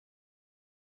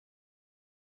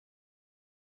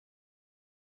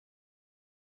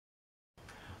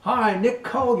Hi, Nick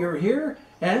Collier here,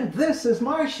 and this is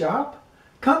my shop.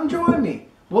 Come join me.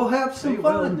 We'll have some fun.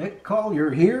 Well, Nick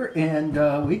Collier here,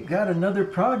 and we've got another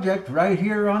project right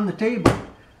here on the table.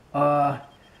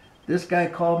 This guy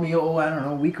called me, I don't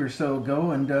know, a week or so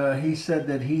ago, and he said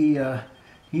that he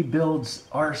builds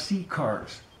RC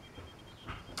cars,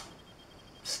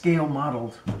 scale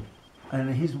modeled.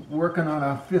 And he's working on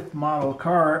a 5th model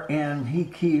car, and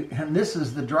and this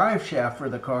is the drive shaft for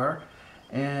the car,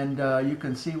 and you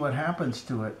can see what happens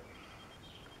to it.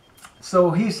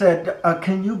 So he said,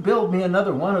 can you build me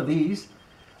another one of these,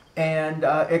 and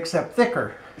except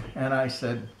thicker? And I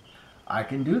said, I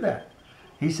can do that.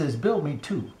 He says, build me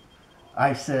 2.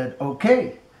 I said,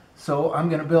 okay. So I'm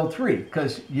going to build 3,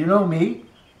 because you know me,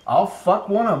 I'll fuck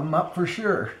one of them up for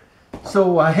sure.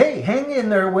 So hey, hang in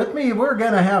there with me. We're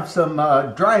going to have some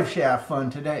drive shaft fun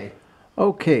today.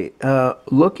 Okay,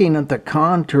 looking at the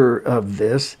contour of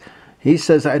this, he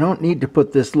says I don't need to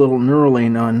put this little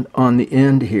knurling on the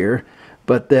end here,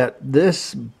 but that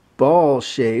this ball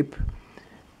shape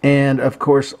and of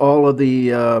course all of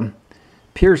the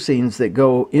piercings that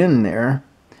go in there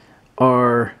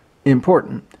are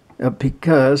important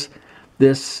because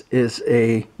this is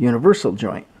a universal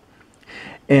joint.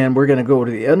 And we're going to go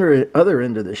to the other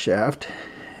end of the shaft,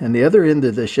 and the other end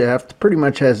of the shaft pretty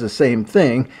much has the same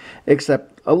thing,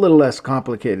 except a little less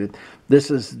complicated.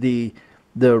 This is the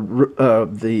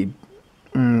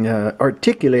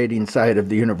articulating side of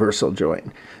the universal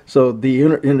joint. So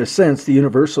in a sense, the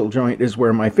universal joint is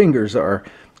where my fingers are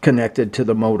connected to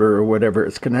the motor or whatever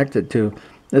it's connected to.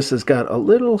 This has got a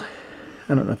little,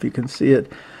 I don't know if you can see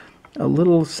it, a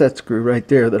little set screw right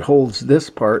there that holds this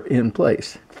part in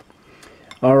place.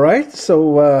 All right,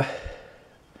 so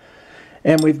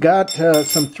and we've got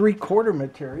some 3/4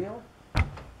 material,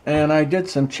 and I did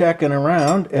some checking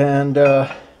around and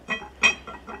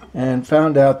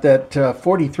found out that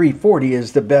 4340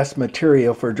 is the best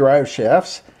material for drive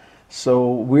shafts,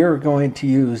 so we're going to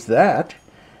use that.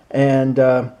 And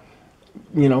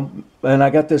you know, and I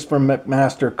got this from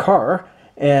McMaster Car,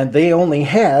 and they only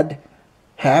had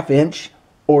 1/2 inch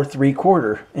or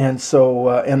 3/4, and so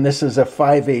and this is a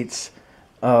 5/8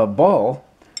 ball,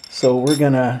 so we're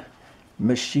gonna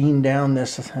machine down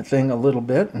this thing a little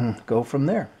bit and go from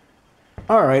there.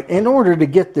 All right, in order to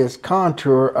get this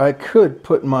contour, I could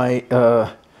put my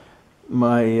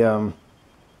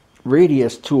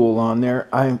radius tool on there.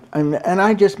 And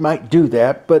I just might do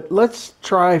that, but let's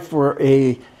try for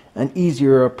an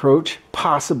easier approach,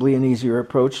 possibly an easier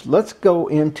approach. Let's go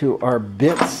into our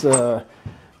bits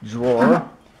drawer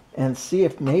and see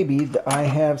if maybe I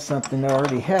have something that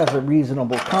already has a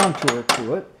reasonable contour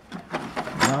to it.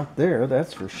 Not there,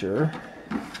 that's for sure.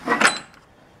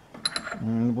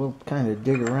 And we'll kind of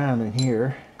dig around in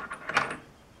here.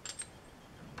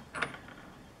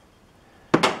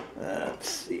 Let's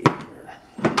see here.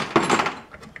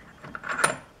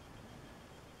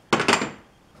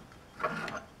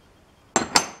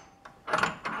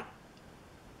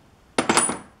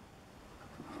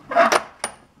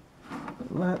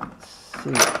 Let's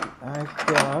see, I've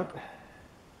got,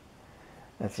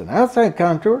 that's an outside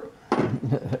contour.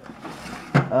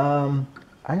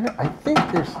 I think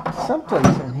there's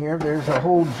someplace in here, there's a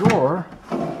whole drawer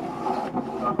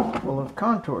full of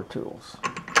contour tools.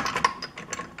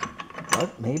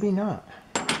 But maybe not.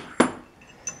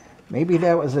 Maybe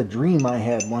that was a dream I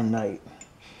had one night.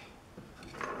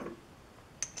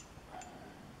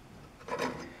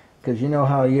 Because you know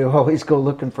how you always go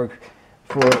looking for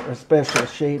a special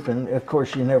shape, and of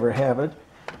course you never have it.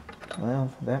 Well,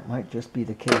 that might just be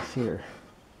the case here.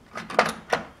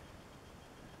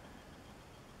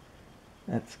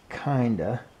 That's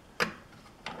kinda.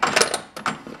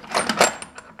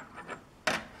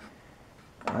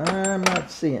 I'm not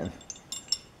seeing.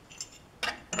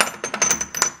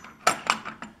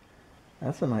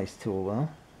 That's a nice tool, though.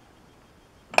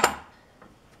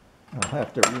 I'll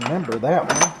have to remember that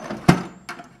one.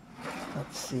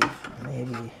 Let's see if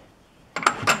maybe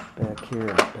back here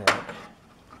and back.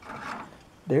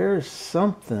 There's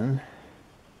something,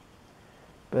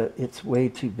 but it's way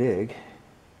too big.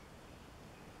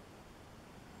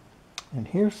 And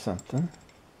here's something.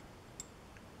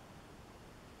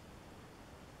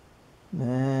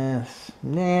 Nah,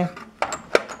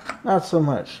 not so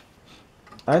much.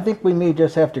 I think we may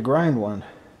just have to grind one.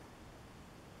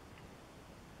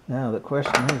 Now the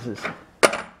question is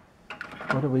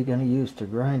what are we going to use to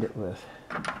grind it with?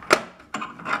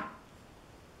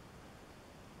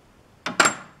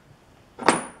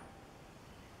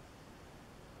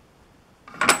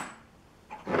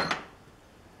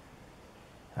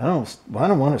 I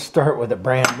don't want to start with a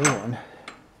brand new one.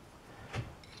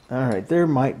 All right, there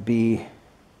might be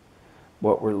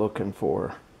what we're looking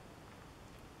for.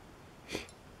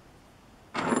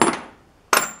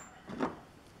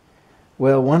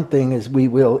 Well, one thing is we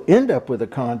will end up with a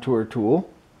contour tool.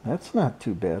 That's not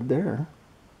too bad there.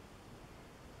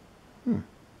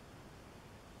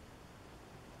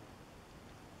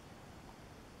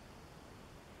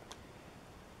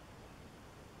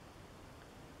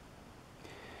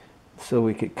 So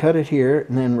we could cut it here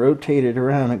and then rotate it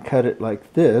around and cut it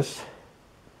like this,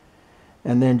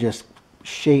 and then just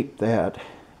shape that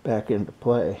back into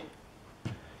play.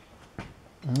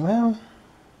 Well,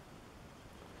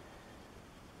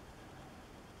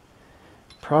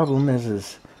 problem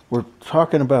is we're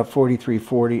talking about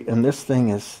 4340 and this thing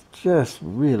is just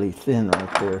really thin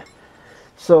right there.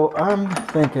 So I'm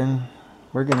thinking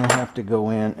we're going to have to go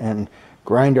in and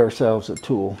grind ourselves a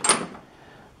tool.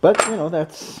 But, you know,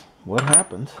 that's what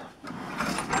happens.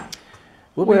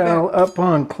 Well,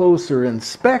 upon closer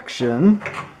inspection,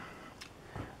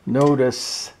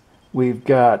 notice we've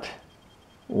got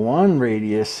one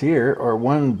radius here, or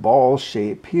one ball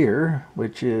shape here,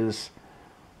 which is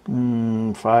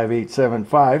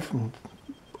 5875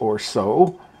 or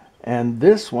so, and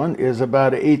this one is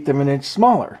about 1/8 of an inch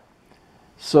smaller.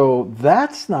 So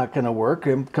that's not going to work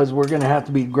because we're going to have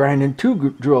to be grinding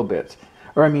 2 drill bits,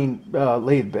 or I mean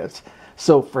lathe bits.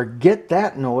 So forget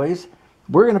that noise.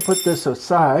 We're going to put this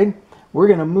aside. We're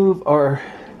going to move our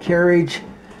carriage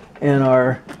and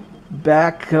our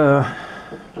back,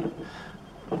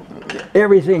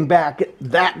 everything back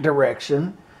that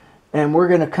direction. And we're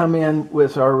going to come in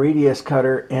with our radius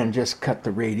cutter and just cut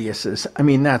the radiuses. I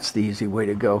mean, that's the easy way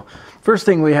to go. First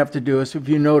thing we have to do is, if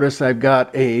you notice, I've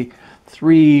got a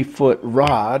 3-foot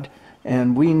rod,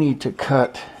 and we need to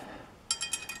cut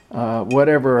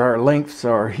whatever our lengths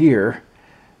are here.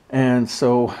 And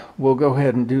so we'll go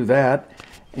ahead and do that,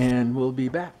 and we'll be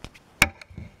back.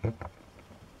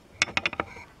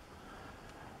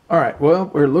 All right, well,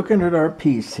 we're looking at our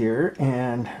piece here,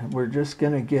 and we're just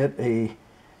going to get a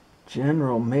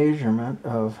general measurement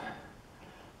of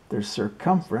their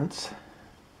circumference,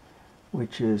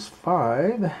 which is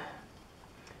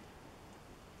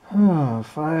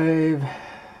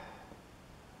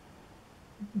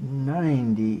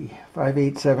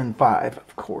 5875,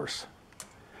 of course.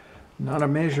 Not a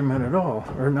measurement at all,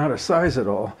 or not a size at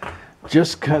all,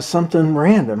 just something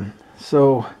random.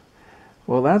 So,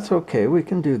 well, that's okay, we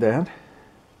can do that.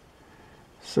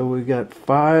 So we got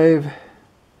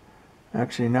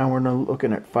actually now we're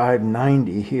looking at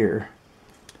 590 here.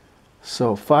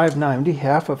 So 590,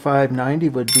 half of 590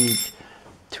 would be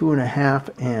 2.5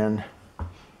 and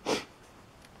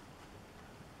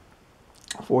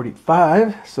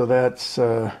 45. So that's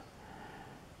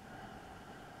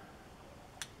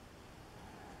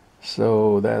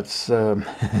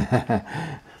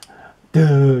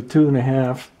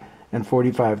 2.5 and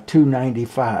 45,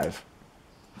 295.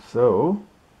 So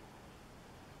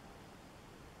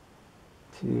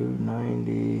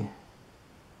 295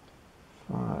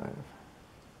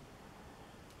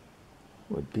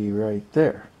 would be right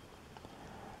there.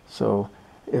 So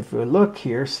if we look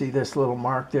here, see this little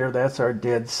mark there? That's our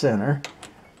dead center.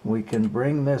 We can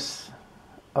bring this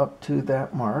up to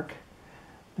that mark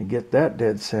and get that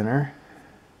dead center.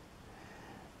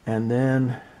 And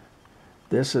then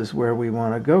this is where we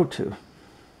want to go to.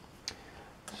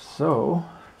 So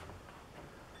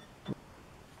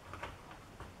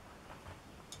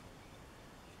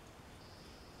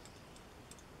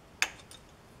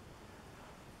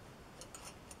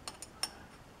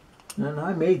and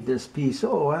I made this piece,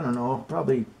 oh, I don't know,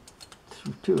 probably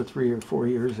 2 or 3 or 4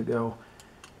 years ago.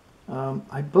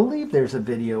 I believe there's a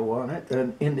video on it.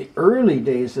 And in the early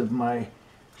days of my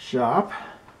shop,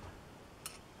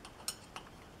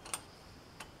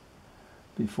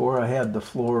 before I had the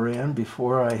floor in,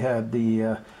 before I had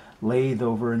the lathe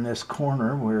over in this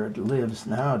corner where it lives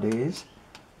nowadays,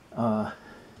 it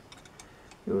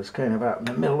was kind of out in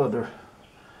the middle of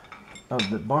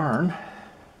the barn.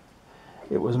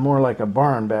 It was more like a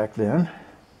barn back then.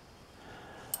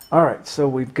 All right, so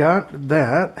we've got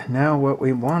that. Now what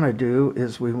we want to do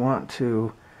is we want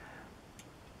to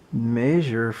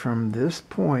measure from this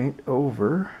point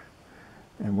over,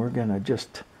 and we're going to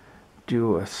just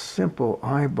do a simple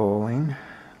eyeballing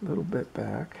a little bit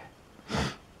back.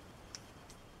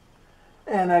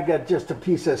 And I got just a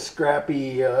piece of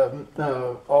scrappy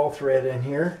all thread in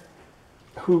here.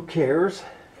 Who cares?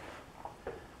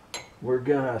 We're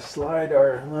gonna slide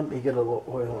our, let me get a little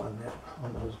oil on that,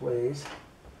 on those ways.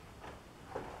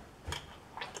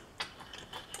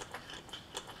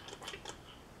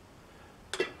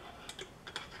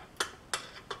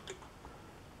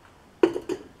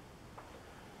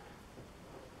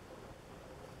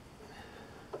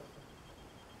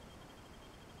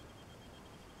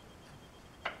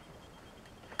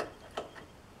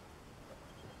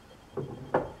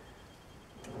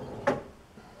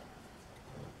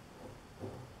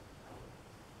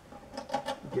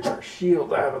 Get our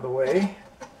shield out of the way.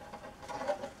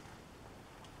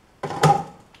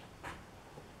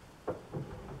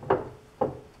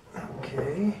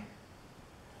 Okay.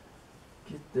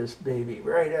 Get this baby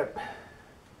right up.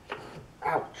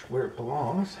 Ouch, where it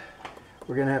belongs.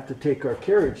 We're going to have to take our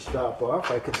carriage stop off.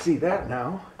 I can see that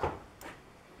now.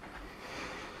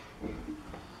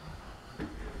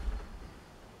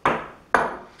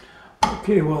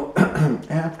 Okay, well,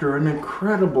 after an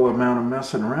incredible amount of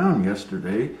messing around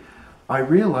yesterday, I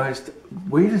realized,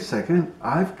 wait a second,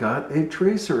 I've got a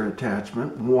tracer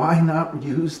attachment. Why not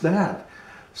use that?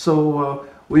 So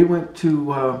we went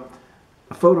to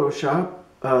Photoshop.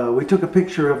 We took a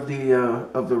picture of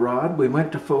the rod. We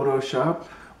went to Photoshop.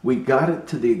 We got it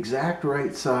to the exact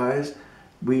right size.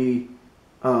 We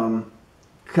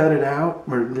cut it out,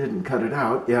 or didn't cut it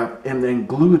out, yeah, and then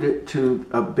glued it to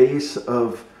a base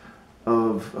of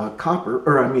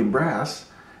brass,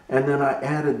 and then I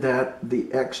added the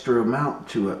extra amount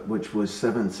to it, which was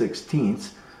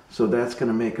 7/16. So that's going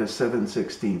to make a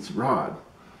 7/16 rod.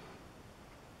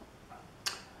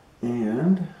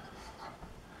 And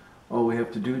all we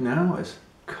have to do now is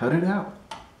cut it out.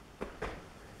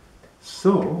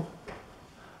 So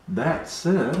that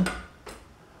said,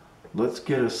 let's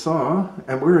get a saw,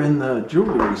 and we're in the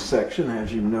jewelry section,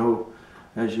 as you know,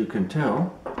 as you can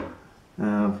tell.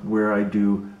 Where I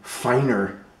do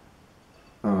finer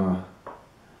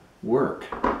work.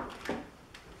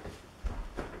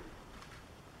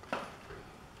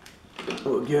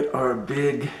 We'll get our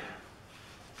big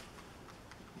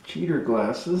cheater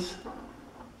glasses.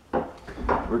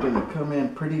 We're going to come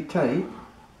in pretty tight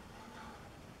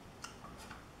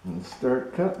and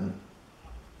start cutting.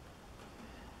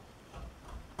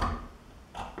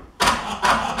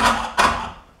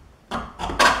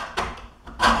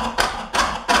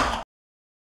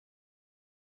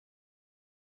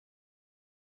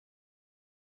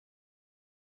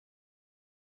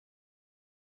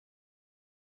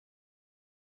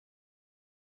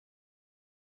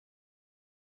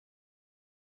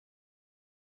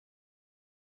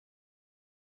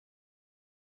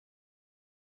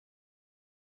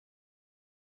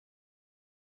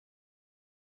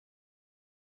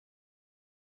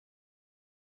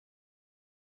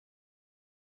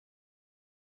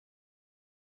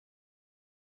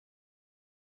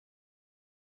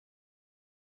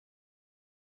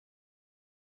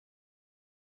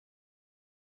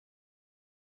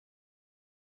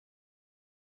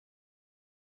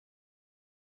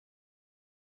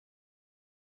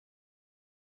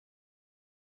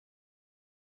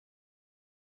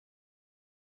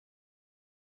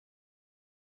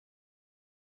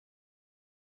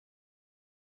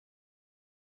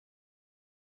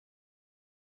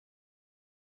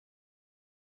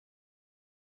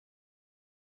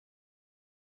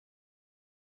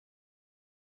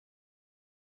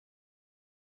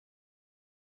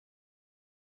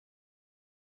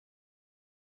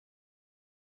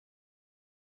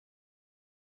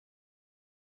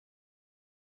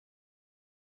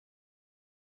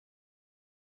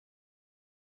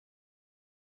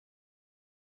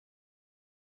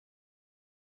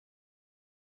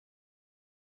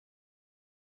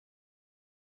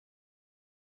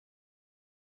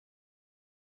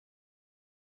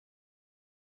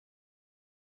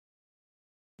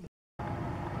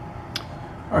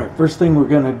 All right, first thing we're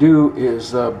going to do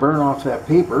is burn off that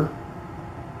paper.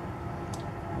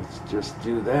 Let's just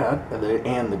do that,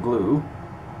 and the glue.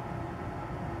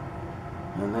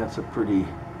 And that's a pretty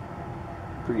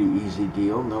easy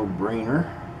deal, no brainer.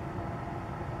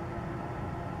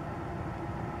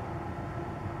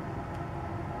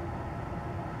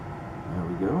 There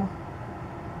we go.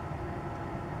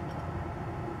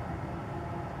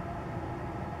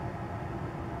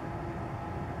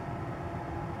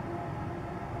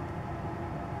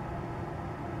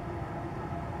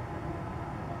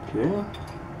 Okay.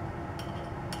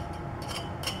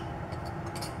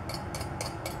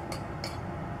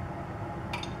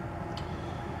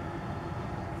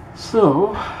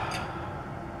 So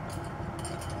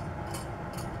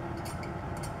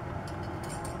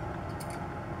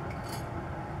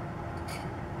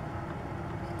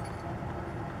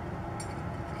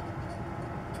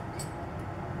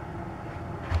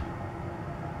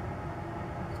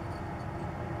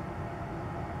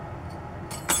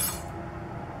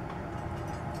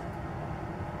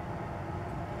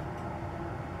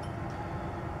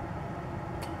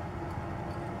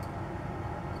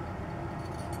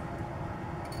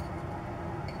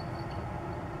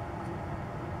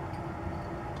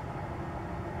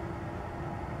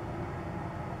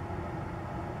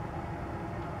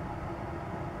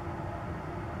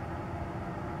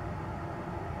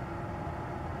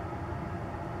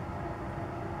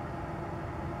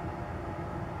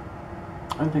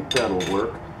I think that'll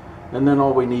work. And then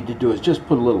all we need to do is just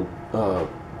put a little,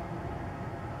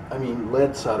 I mean,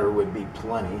 lead solder would be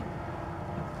plenty.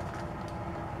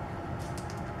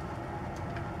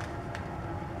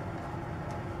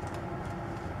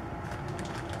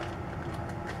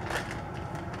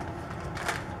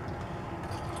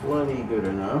 Plenty good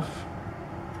enough.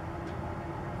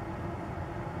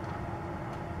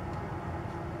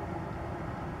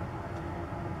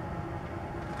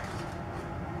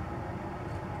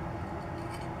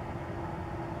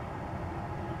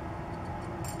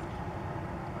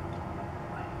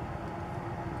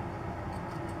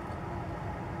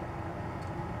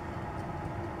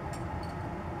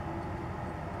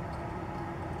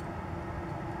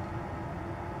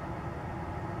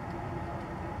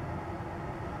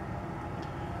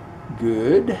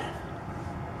 Good.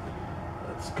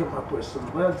 Let's come up with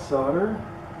some lead solder.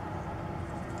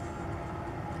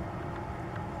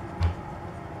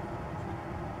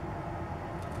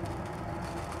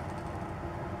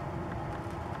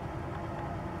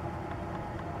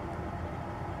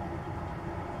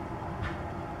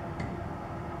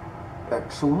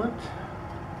 Excellent.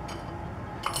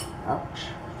 Ouch.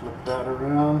 Flip that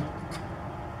around.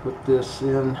 Put this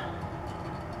in.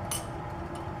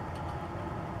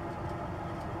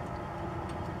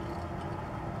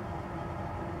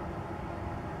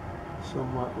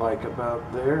 Somewhat like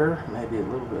about there, maybe a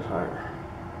little bit higher.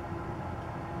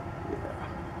 Yeah.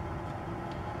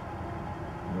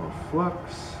 More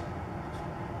flux.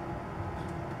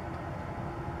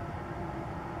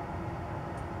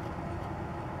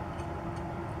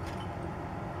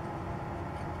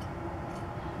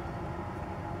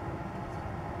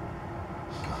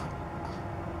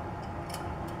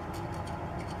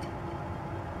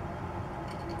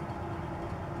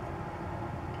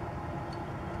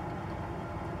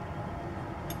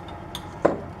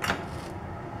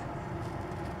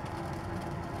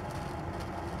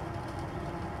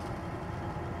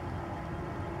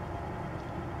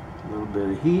 A little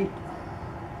bit of heat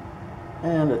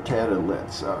and a tad of lead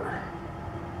solder.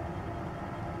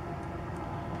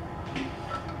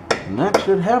 And that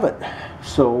should have it.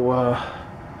 So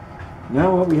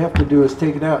now what we have to do is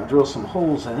take it out and drill some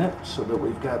holes in it so that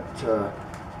we've got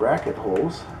bracket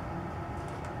holes.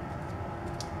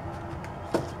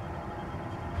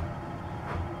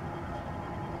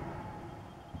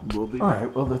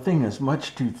 Alright, well the thing is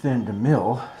much too thin to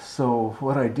mill, so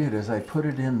what I did is I put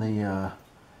it in the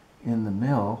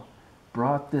mill,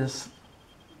 brought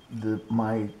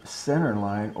my center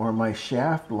line or my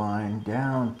shaft line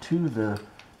down to the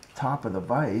top of the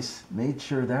vise, made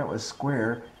sure that was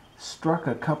square, struck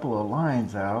a couple of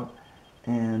lines out,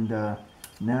 and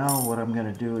now what I'm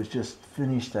going to do is just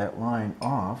finish that line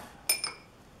off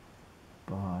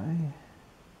by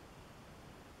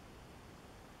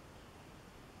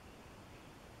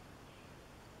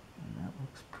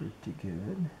looks pretty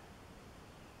good.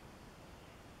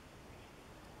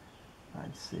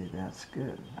 I'd say that's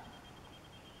good.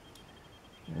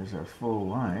 There's our full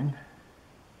line.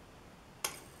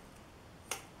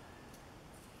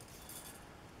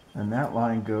 And that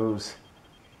line goes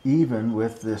even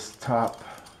with this top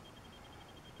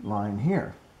line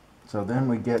here. So then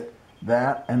we get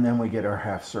that, and then we get our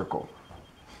half circle,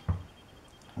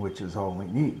 which is all we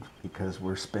need because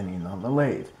we're spinning on the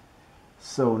lathe.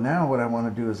 So now what I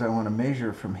want to do is I want to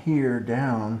measure from here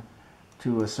down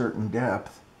to a certain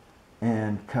depth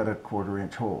and cut a 1/4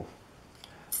 inch hole.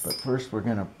 But first we're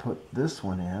going to put this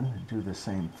one in and do the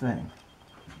same thing.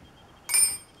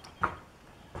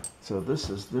 So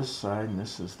this is this side and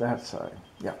this is that side.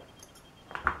 Yeah.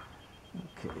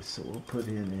 Okay, so we'll put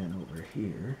it in over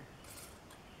here.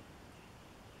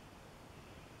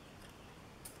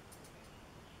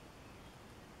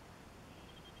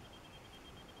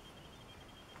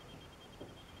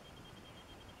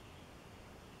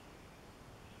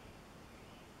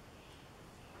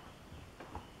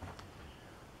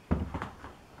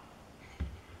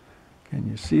 Can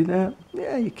you see that?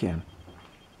 Yeah, you can.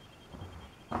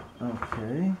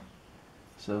 Okay,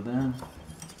 so then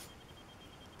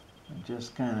I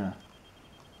just kind of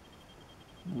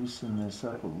loosen this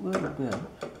up a little bit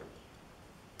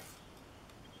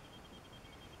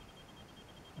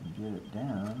and get it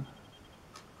down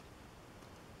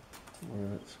to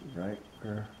where it's right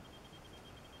where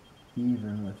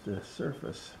even with the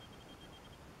surface.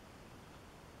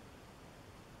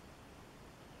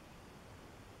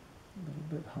 A little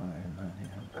bit high in that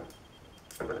end.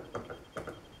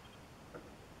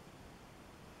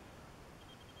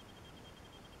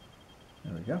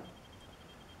 There we go.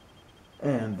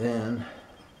 And then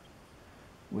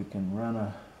we can run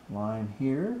a line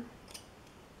here.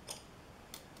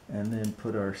 and then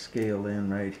put our scale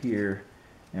in right here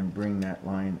and bring that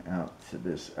line out to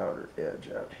this outer edge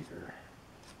out here.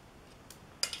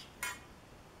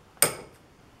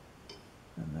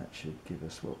 And that should give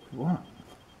us what we want.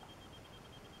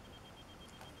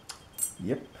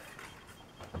 Yep.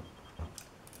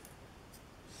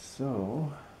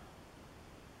 So,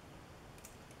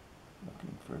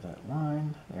 looking for that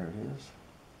line, there it is.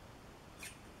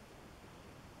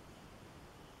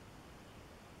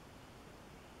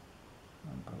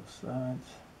 On both sides.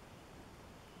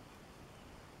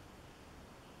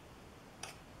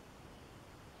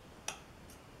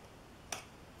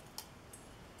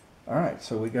 All right,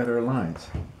 so we got our lines.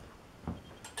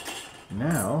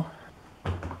 Now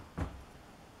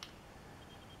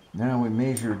we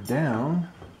measure down.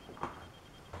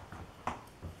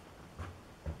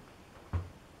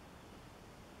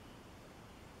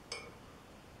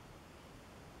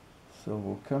 So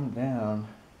we'll come down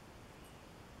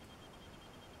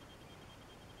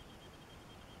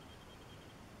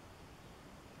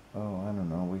I don't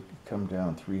know, we could come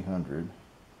down 300.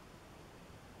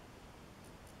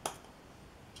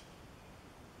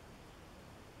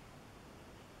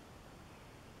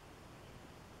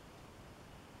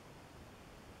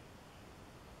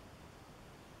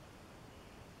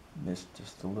 Missed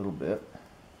just a little bit.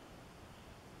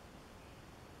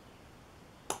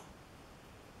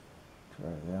 Try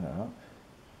that out.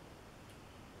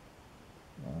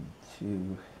 1,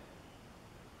 2,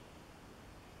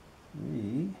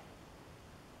 3.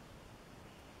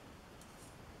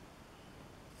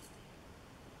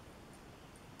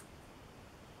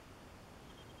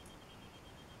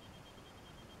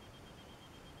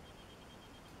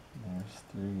 There's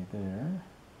 3 there.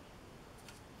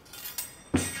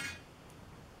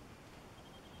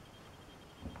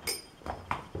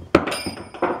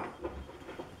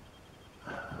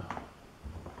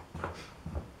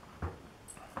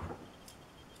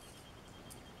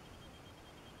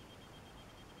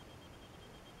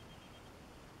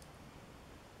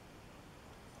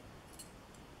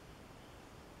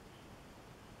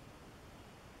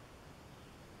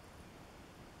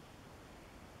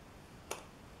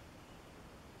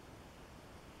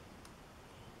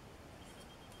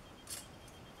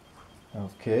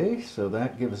 Okay, so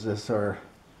that gives us our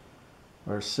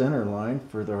center line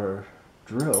for our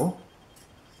drill,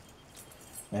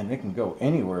 and it can go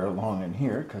anywhere along in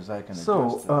here because I can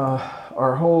adjust it.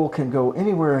 Our hole can go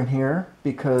anywhere in here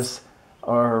because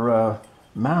our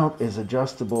mount is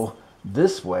adjustable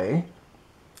this way.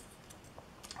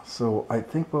 So I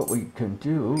think what we can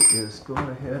do is go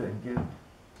ahead and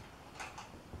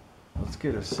let's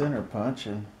get a center punch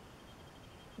and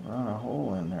run a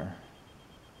hole in there.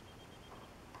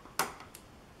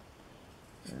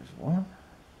 There's one.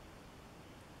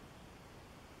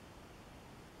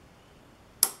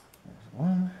 There's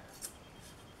one.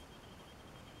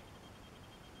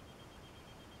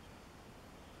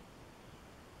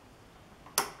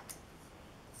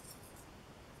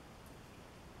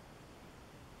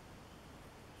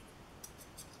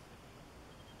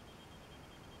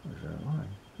 Where's that line?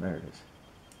 There it is.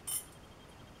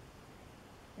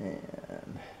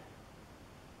 And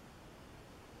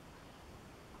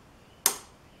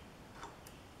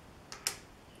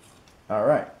all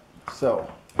right,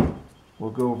 so we'll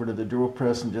go over to the drill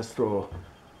press and just throw a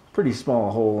pretty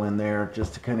small hole in there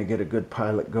just to kind of get a good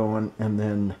pilot going, and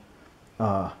then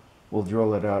we'll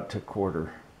drill it out to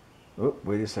quarter. Oh,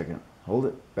 wait a second. Hold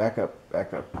it. Back up.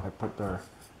 Back up. I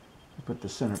put the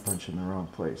center punch in the wrong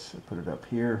place. I put it up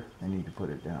here. I need to put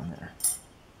it down there.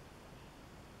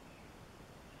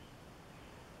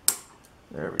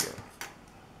 There we go.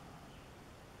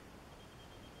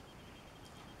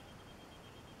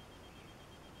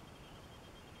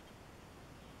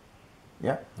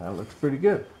 Yeah, that looks pretty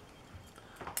good.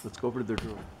 Let's go over to the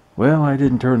drill. Well, I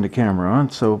didn't turn the camera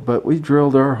on, but we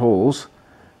drilled our holes,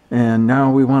 and now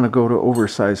we want to go to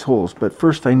oversized holes. But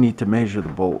first I need to measure the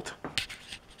bolt.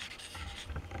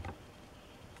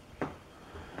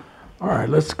 All right,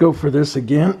 let's go for this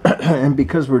again. And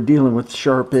because we're dealing with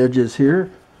sharp edges here,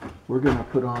 we're going to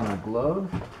put on a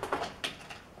glove.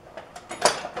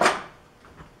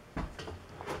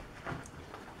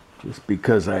 Just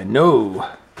because I know,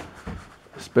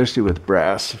 especially with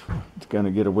brass, it's going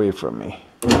to get away from me.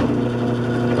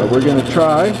 But we're going to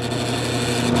try.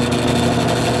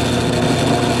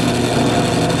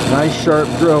 Nice sharp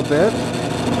drill bit.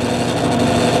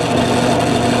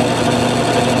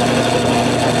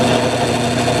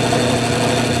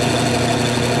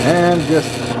 And just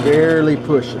barely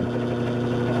pushing.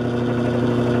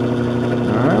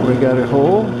 Alright, we got a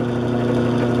hole.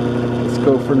 Let's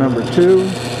go for number 2.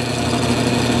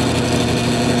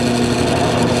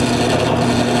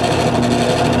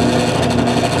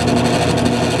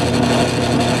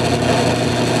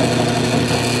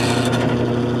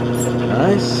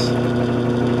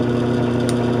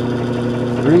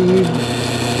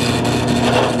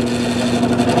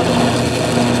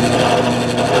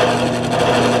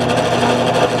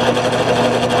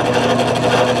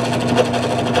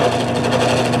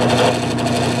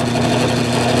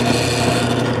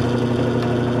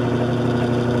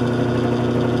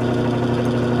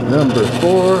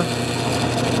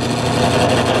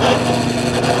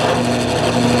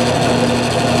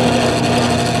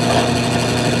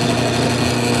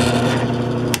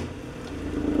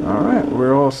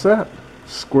 set,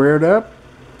 squared up,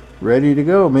 ready to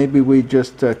go. Maybe we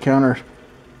just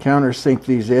countersink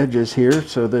these edges here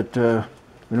so that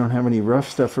we don't have any rough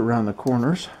stuff around the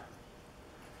corners.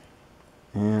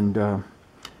 And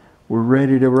we're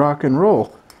ready to rock and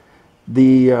roll.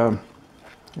 And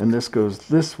this goes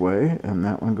this way, and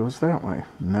that one goes that way,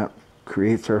 and that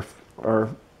creates our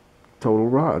total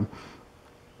rod.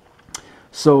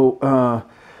 So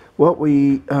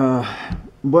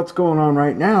what's going on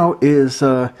right now is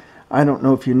I don't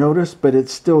know if you noticed, but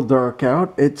it's still dark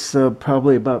out. It's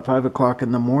probably about 5 o'clock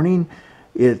in the morning.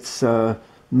 It's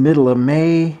middle of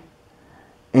May,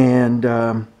 and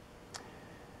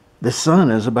the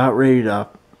sun is about ready to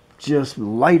just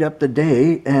light up the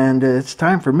day, and it's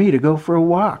time for me to go for a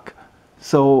walk.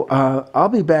 So I'll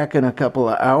be back in a couple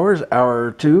of hours, hour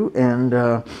or two,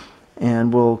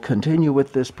 and we'll continue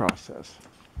with this process.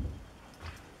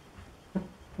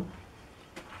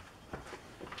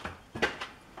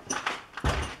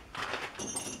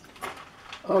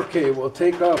 Okay, we'll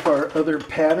take off our other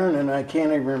pattern, and I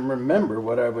can't even remember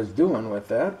what I was doing with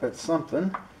that, but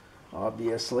something,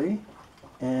 obviously.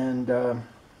 And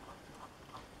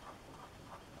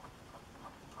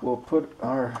we'll put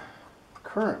our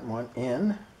current one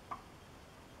in.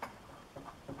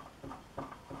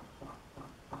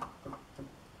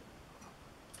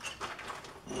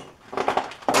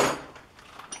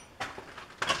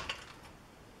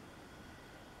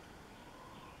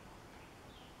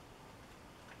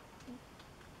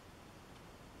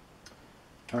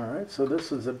 Alright, so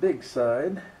this is a big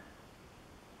side.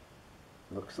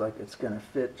 Looks like it's going to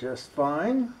fit just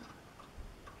fine.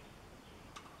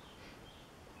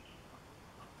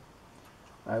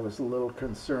 I was a little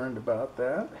concerned about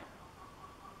that.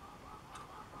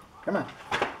 Come on.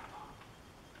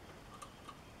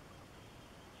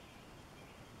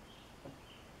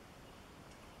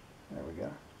 There we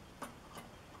go.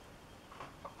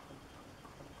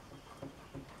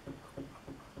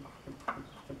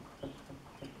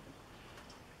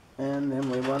 And then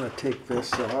we want to take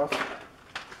this off,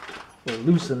 or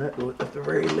loosen it at the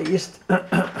very least.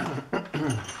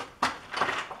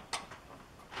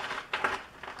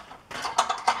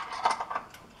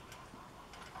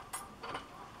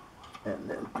 And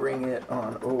then bring it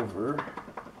on over.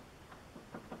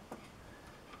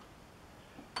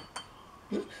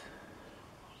 Oops.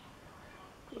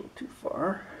 Go too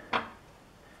far.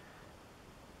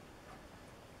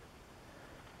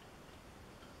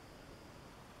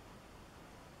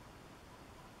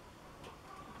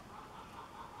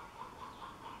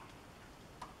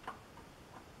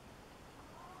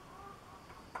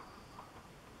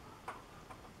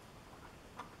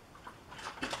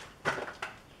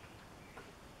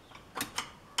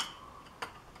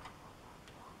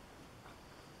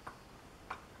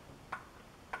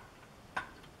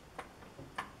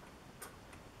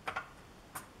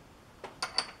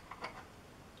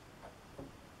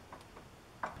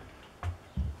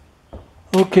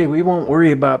 Okay, we won't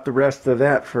worry about the rest of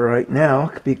that for right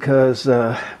now because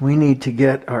we need to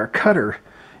get our cutter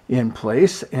in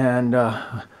place, and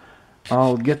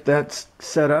I'll get that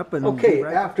set up. And okay,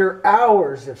 after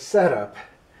hours of setup,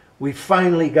 we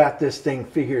finally got this thing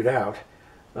figured out.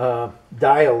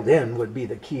 Dialed in would be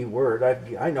the key word.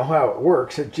 I know how it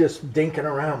works. It's just dinking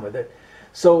around with it.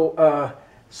 So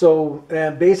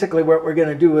basically what we're going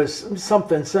to do is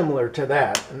something similar to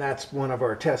that, and that's one of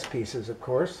our test pieces, of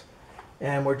course.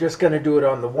 And we're just going to do it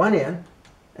on the one end,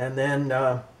 and then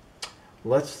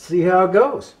let's see how it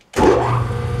goes.